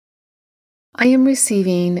I am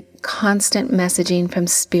receiving constant messaging from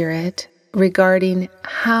Spirit regarding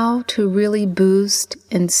how to really boost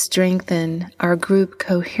and strengthen our group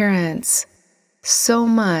coherence so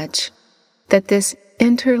much that this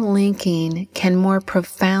interlinking can more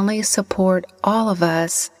profoundly support all of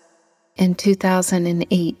us in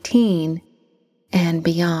 2018 and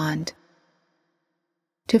beyond.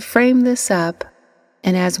 To frame this up,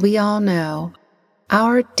 and as we all know,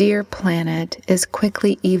 our dear planet is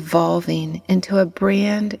quickly evolving into a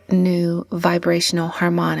brand new vibrational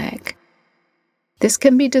harmonic. This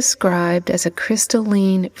can be described as a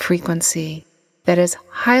crystalline frequency that is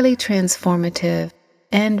highly transformative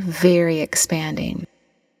and very expanding.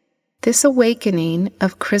 This awakening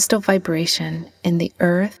of crystal vibration in the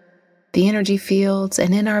earth, the energy fields,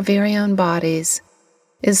 and in our very own bodies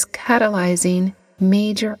is catalyzing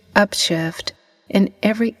major upshift in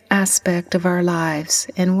every aspect of our lives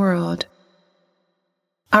and world.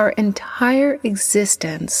 Our entire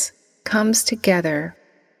existence comes together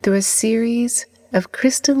through a series of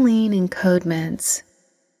crystalline encodements,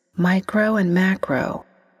 micro and macro.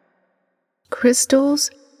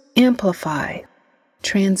 Crystals amplify,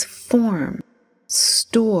 transform,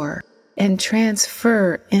 store, and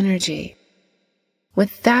transfer energy.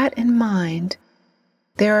 With that in mind,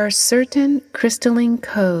 there are certain crystalline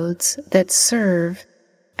codes that serve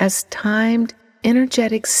as timed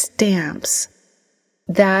energetic stamps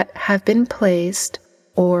that have been placed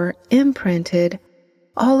or imprinted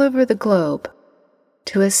all over the globe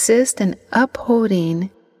to assist in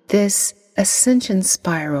upholding this ascension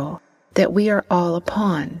spiral that we are all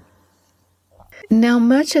upon. Now,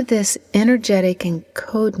 much of this energetic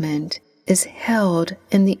encodement is held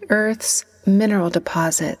in the Earth's mineral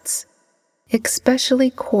deposits, especially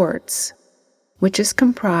quartz, which is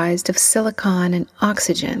comprised of silicon and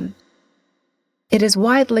oxygen. It is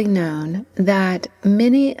widely known that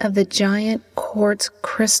many of the giant quartz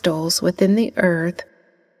crystals within the Earth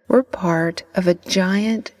were part of a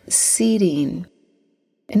giant seeding.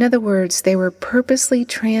 In other words, they were purposely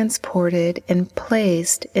transported and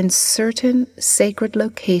placed in certain sacred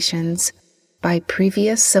locations by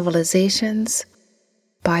previous civilizations,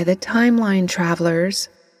 by the timeline travelers,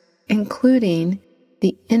 including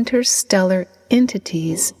the interstellar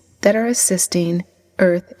entities that are assisting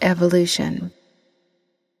Earth evolution.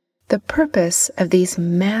 The purpose of these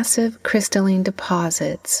massive crystalline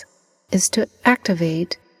deposits is to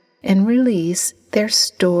activate and release their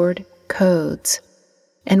stored codes.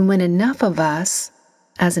 And when enough of us,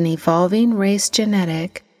 as an evolving race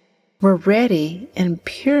genetic, were ready and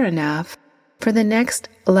pure enough for the next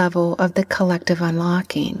level of the collective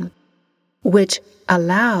unlocking, which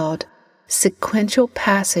allowed sequential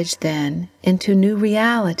passage then into new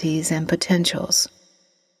realities and potentials.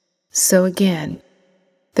 So again,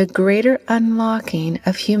 the greater unlocking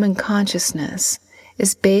of human consciousness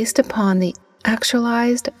is based upon the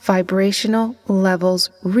actualized vibrational levels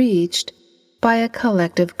reached by a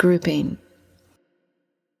collective grouping.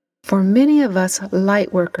 For many of us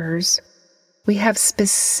light workers, we have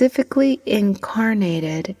specifically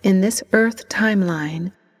incarnated in this Earth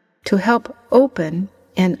timeline to help open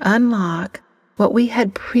and unlock what we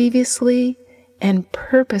had previously and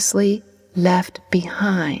purposely left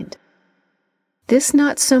behind. This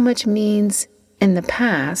not so much means in the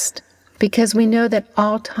past, because we know that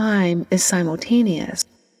all time is simultaneous,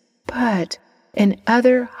 but in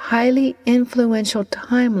other highly influential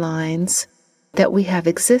timelines that we have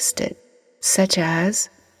existed, such as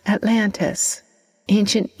Atlantis,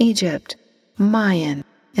 ancient Egypt, Mayan,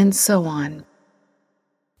 and so on.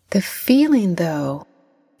 The feeling, though,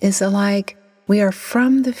 is like we are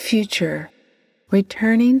from the future,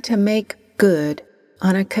 returning to make good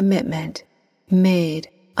on a commitment made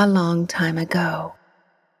a long time ago.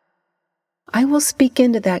 I will speak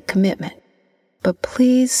into that commitment, but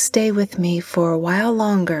please stay with me for a while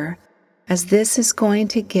longer, as this is going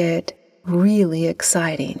to get really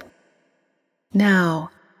exciting. Now,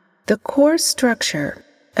 the core structure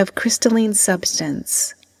of crystalline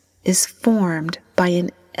substance is formed by an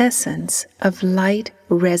essence of light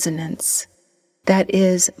resonance that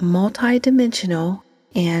is multidimensional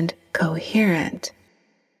and coherent.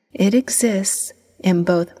 It exists in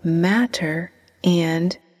both matter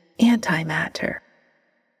and antimatter.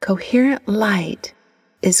 Coherent light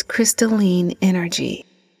is crystalline energy.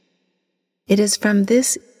 It is from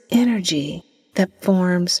this energy that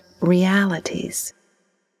forms realities.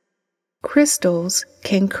 Crystals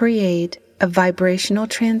can create a vibrational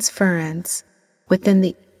transference within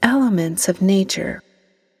the elements of nature,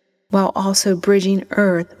 while also bridging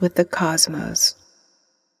Earth with the cosmos.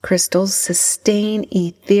 Crystals sustain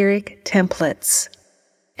etheric templates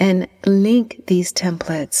and link these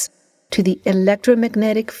templates to the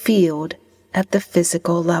electromagnetic field at the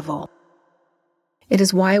physical level. It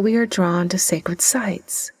is why we are drawn to sacred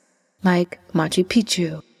sites like Machu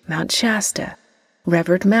Picchu, Mount Shasta,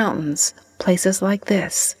 revered mountains, places like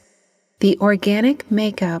this. The organic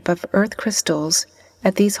makeup of earth crystals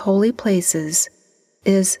at these holy places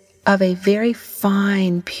is of a very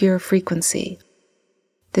fine, pure frequency.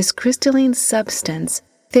 This crystalline substance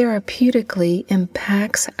therapeutically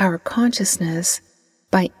impacts our consciousness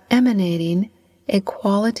by emanating a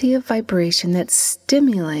quality of vibration that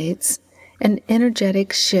stimulates an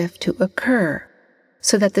energetic shift to occur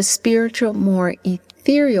so that the spiritual, more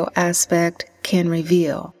ethereal aspect can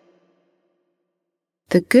reveal.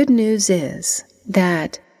 The good news is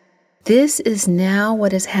that this is now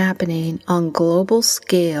what is happening on global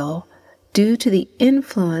scale due to the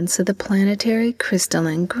influence of the planetary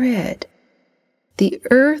crystalline grid. The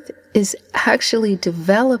Earth is actually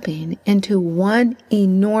developing into one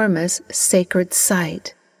enormous sacred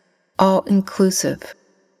site, all-inclusive.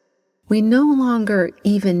 We no longer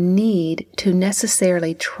even need to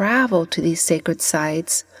necessarily travel to these sacred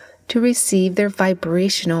sites to receive their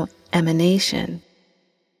vibrational emanation.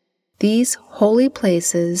 These holy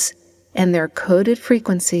places and their coded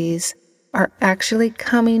frequencies are actually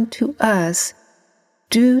coming to us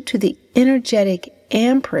due to the energetic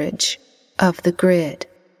amperage of the grid.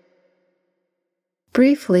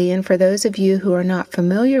 Briefly, and for those of you who are not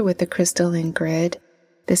familiar with the crystalline grid,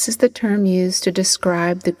 this is the term used to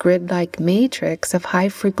describe the grid-like matrix of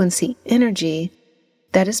high-frequency energy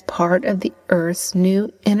that is part of the Earth's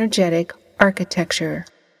new energetic architecture.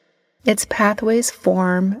 Its pathways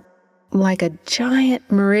form like a giant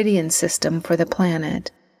meridian system for the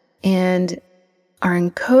planet and are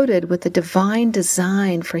encoded with the divine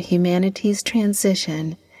design for humanity's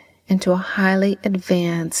transition into a highly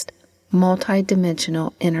advanced,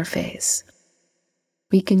 multidimensional interface.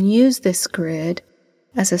 We can use this grid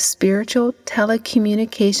as a spiritual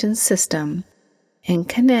telecommunication system and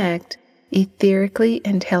connect etherically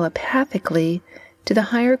and telepathically to the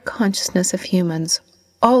higher consciousness of humans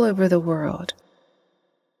all over the world.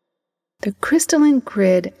 The crystalline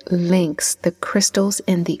grid links the crystals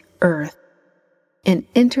in the earth and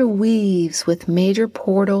interweaves with major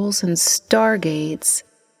portals and stargates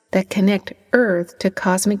that connect Earth to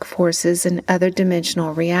cosmic forces and other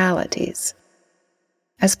dimensional realities.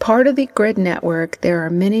 As part of the grid network, there are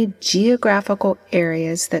many geographical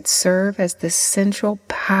areas that serve as the central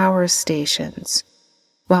power stations,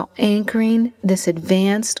 while anchoring this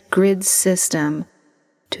advanced grid system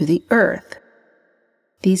to the Earth.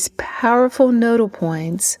 These powerful nodal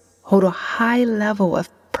points hold a high level of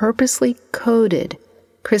purposely coded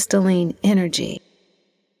crystalline energy.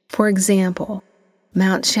 For example,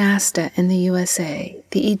 Mount Shasta in the USA,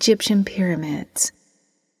 the Egyptian pyramids,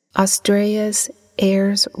 Australia's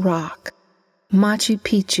Ayers Rock, Machu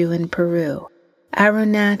Picchu in Peru,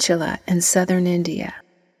 Arunachala in southern India,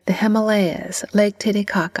 the Himalayas, Lake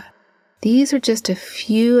Titicaca. These are just a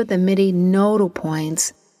few of the many nodal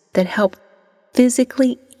points that help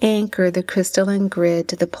physically anchor the crystalline grid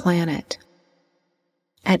to the planet.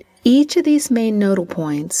 At each of these main nodal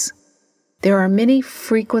points, there are many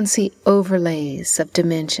frequency overlays of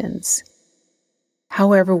dimensions.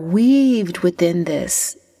 However, weaved within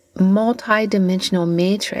this multi-dimensional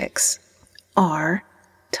matrix are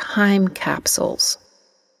time capsules.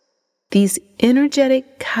 These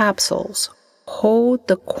energetic capsules hold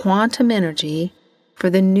the quantum energy for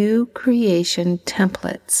the new creation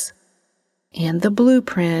templates and the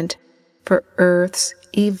blueprint for Earth's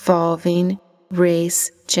evolving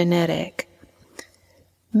race genetic.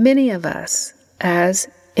 Many of us, as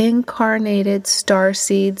incarnated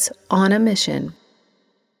starseeds on a mission,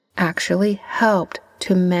 actually helped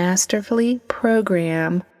to masterfully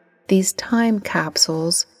program these time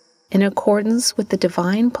capsules in accordance with the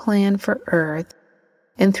divine plan for Earth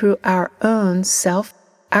and through our own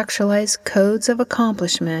self-actualized codes of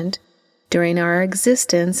accomplishment during our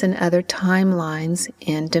existence in other timelines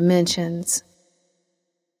and dimensions.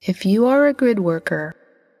 If you are a grid worker,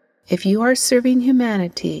 if you are serving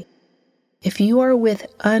humanity, if you are with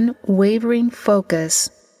unwavering focus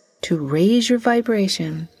to raise your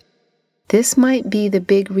vibration, this might be the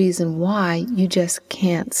big reason why you just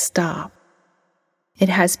can't stop. It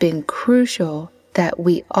has been crucial that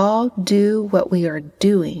we all do what we are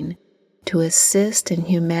doing to assist in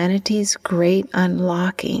humanity's great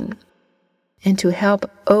unlocking and to help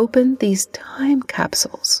open these time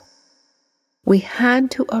capsules. We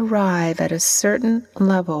had to arrive at a certain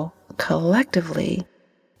level collectively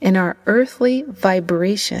in our earthly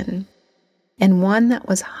vibration, and one that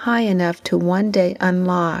was high enough to one day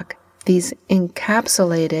unlock these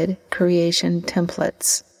encapsulated creation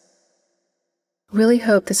templates. Really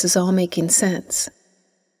hope this is all making sense.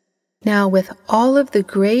 Now, with all of the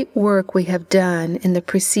great work we have done in the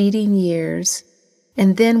preceding years,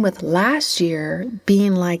 and then with last year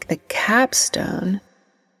being like the capstone,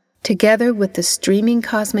 together with the streaming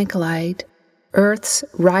cosmic light, Earth's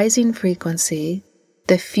rising frequency,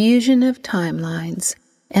 the fusion of timelines,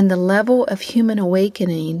 and the level of human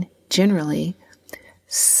awakening generally,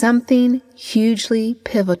 something hugely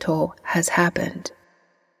pivotal has happened.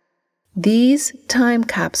 These time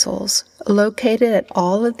capsules, located at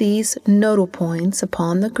all of these nodal points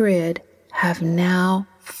upon the grid, have now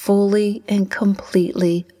fully and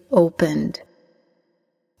completely opened.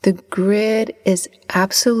 The grid is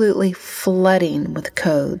absolutely flooding with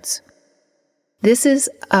codes. This is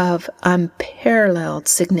of unparalleled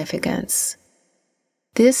significance.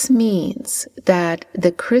 This means that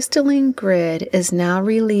the crystalline grid is now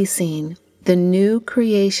releasing the new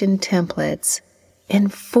creation templates in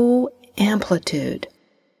full amplitude.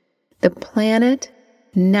 The planet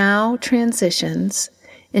now transitions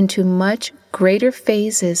into much greater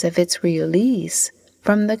phases of its release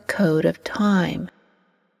from the code of time.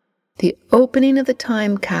 The opening of the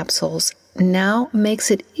time capsules now makes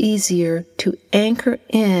it easier to anchor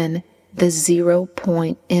in the 0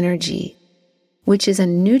 point energy, which is a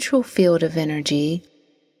neutral field of energy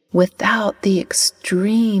without the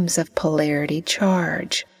extremes of polarity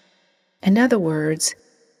charge. In other words,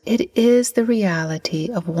 it is the reality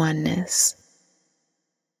of oneness.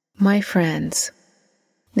 My friends,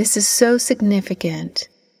 this is so significant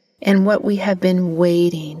and what we have been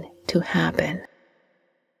waiting to happen.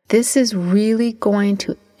 This is really going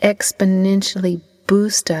to exponentially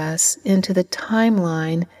boost us into the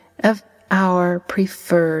timeline of our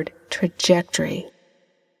preferred trajectory.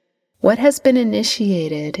 What has been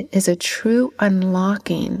initiated is a true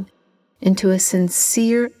unlocking into a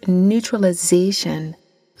sincere neutralization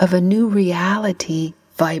of a new reality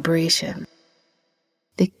vibration.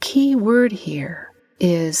 The key word here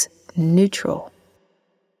is neutral.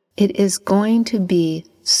 It is going to be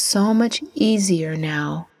so much easier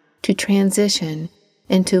now to transition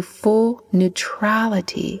into full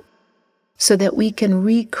neutrality so that we can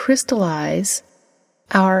recrystallize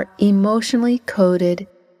our emotionally coded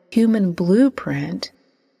human blueprint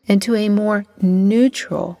into a more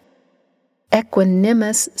neutral,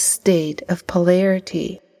 equanimous state of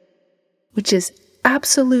polarity, which is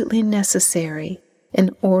absolutely necessary in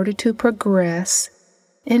order to progress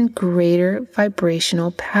in greater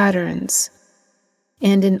vibrational patterns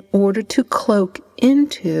and in order to cloak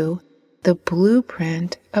into the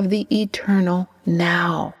blueprint of the eternal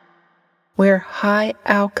now, where high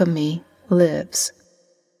alchemy lives.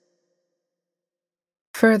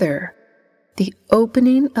 Further, the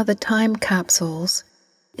opening of the time capsules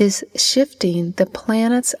is shifting the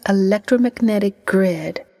planet's electromagnetic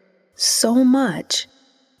grid so much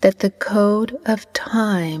that the code of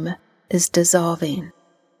time is dissolving.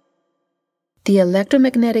 The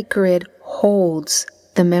electromagnetic grid holds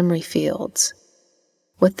the memory fields.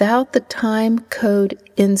 Without the time code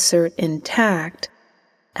insert intact,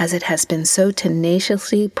 as it has been so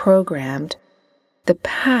tenaciously programmed, the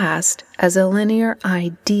past as a linear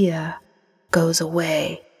idea goes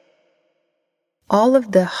away. All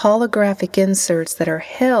of the holographic inserts that are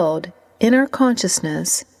held in our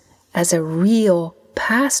consciousness as a real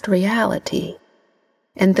past reality,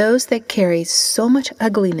 and those that carry so much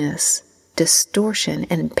ugliness, distortion,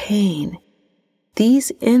 and pain,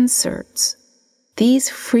 these inserts, these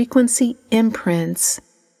frequency imprints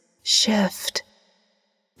shift.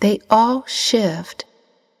 They all shift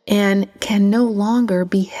and can no longer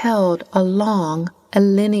be held along a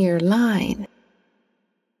linear line.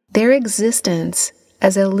 Their existence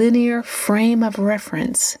as a linear frame of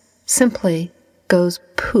reference simply goes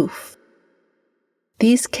poof.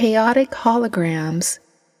 These chaotic holograms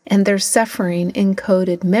and their suffering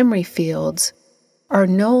encoded memory fields are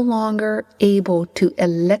no longer able to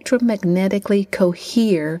electromagnetically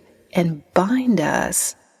cohere and bind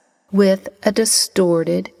us with a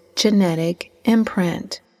distorted genetic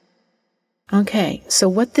imprint. Okay, so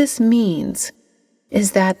what this means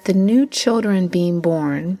is that the new children being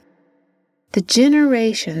born, the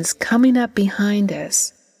generations coming up behind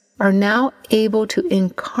us, are now able to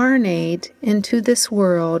incarnate into this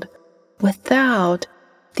world without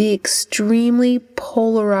the extremely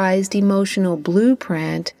polarized emotional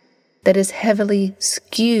blueprint that is heavily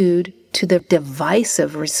skewed to the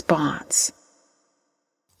divisive response.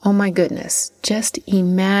 Oh my goodness, just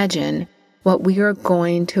imagine what we are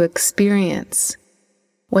going to experience.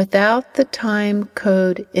 Without the time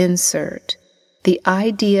code insert, the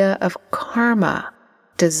idea of karma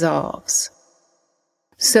dissolves.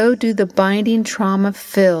 so do the binding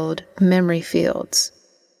trauma-filled memory fields.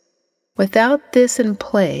 Without this in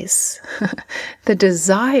place, the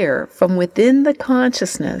desire from within the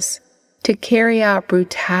consciousness to carry out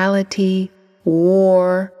brutality,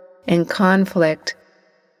 war, and conflict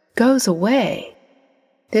goes away.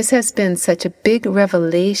 This has been such a big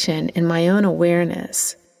revelation in my own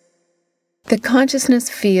awareness. The consciousness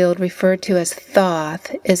field referred to as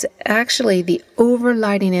Thoth is actually the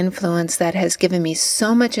overlighting influence that has given me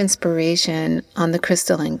so much inspiration on the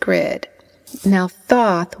crystalline grid. Now,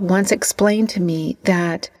 Thoth once explained to me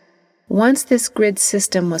that once this grid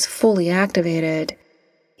system was fully activated,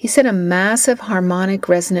 he said a massive harmonic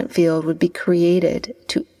resonant field would be created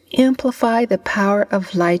to amplify the power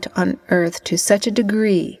of light on Earth to such a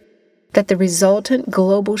degree that the resultant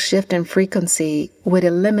global shift in frequency would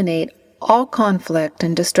eliminate all conflict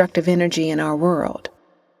and destructive energy in our world.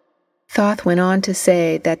 Thoth went on to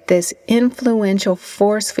say that this influential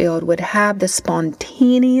force field would have the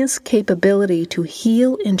spontaneous capability to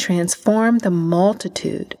heal and transform the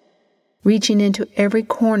multitude, reaching into every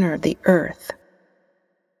corner of the earth.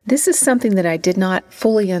 This is something that I did not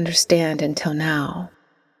fully understand until now.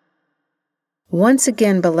 Once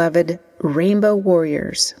again, beloved Rainbow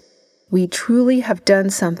Warriors, we truly have done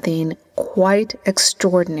something quite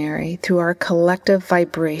extraordinary through our collective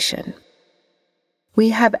vibration. We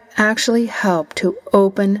have actually helped to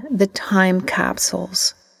open the time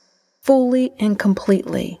capsules fully and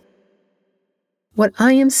completely. What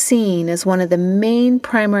I am seeing as one of the main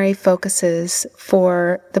primary focuses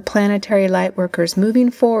for the planetary lightworkers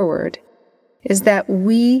moving forward is that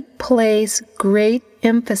we place great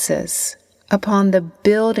emphasis upon the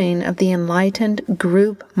building of the enlightened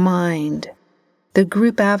group mind, the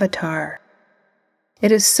group avatar.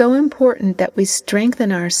 It is so important that we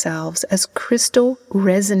strengthen ourselves as crystal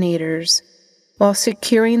resonators while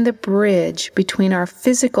securing the bridge between our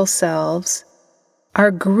physical selves,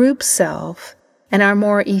 our group self, and our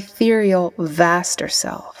more ethereal, vaster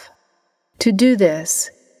self. To do this,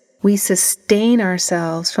 we sustain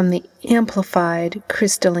ourselves from the amplified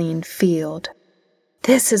crystalline field.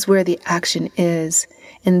 This is where the action is,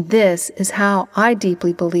 and this is how I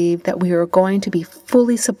deeply believe that we are going to be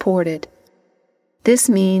fully supported. This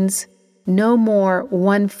means no more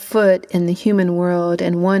 1 foot in the human world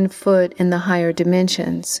and 1 foot in the higher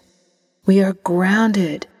dimensions. We are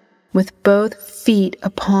grounded with both feet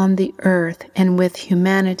upon the earth and with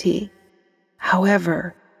humanity.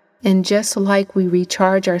 However, and just like we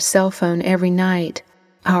recharge our cell phone every night,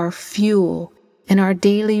 our fuel and our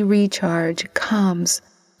daily recharge comes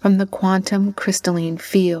from the quantum crystalline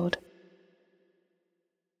field.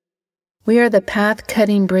 We are the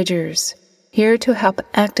path-cutting bridgers, here to help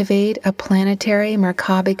activate a planetary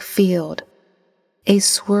Merkabic field, a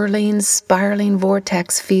swirling, spiraling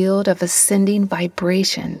vortex field of ascending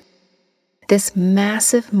vibration. This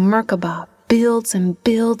massive Merkaba builds and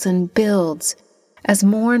builds and builds as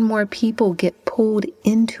more and more people get pulled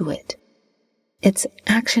into it. Its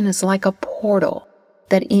action is like a portal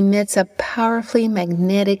that emits a powerfully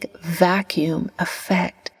magnetic vacuum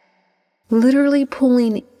effect, literally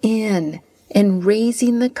pulling in and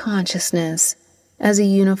raising the consciousness as a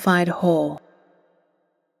unified whole.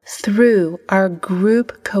 Through our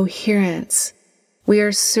group coherence, we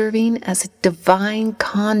are serving as divine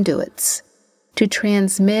conduits to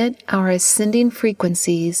transmit our ascending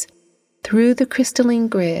frequencies through the crystalline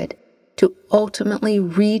grid to ultimately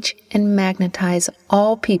reach and magnetize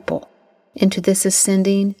all people into this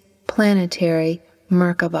ascending planetary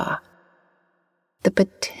Merkaba. The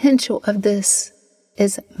potential of this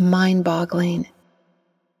is mind-boggling.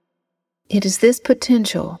 It is this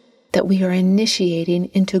potential that we are initiating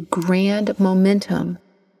into grand momentum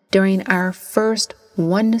during our first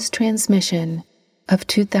oneness transmission of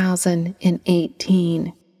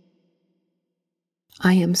 2018.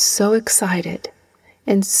 I am so excited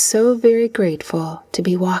and so very grateful to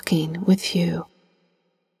be walking with you.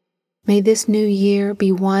 May this new year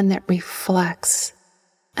be one that reflects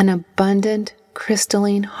an abundant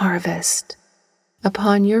crystalline harvest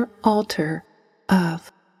upon your altar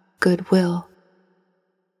of goodwill.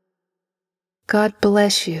 God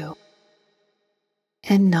bless you,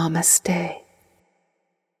 and namaste.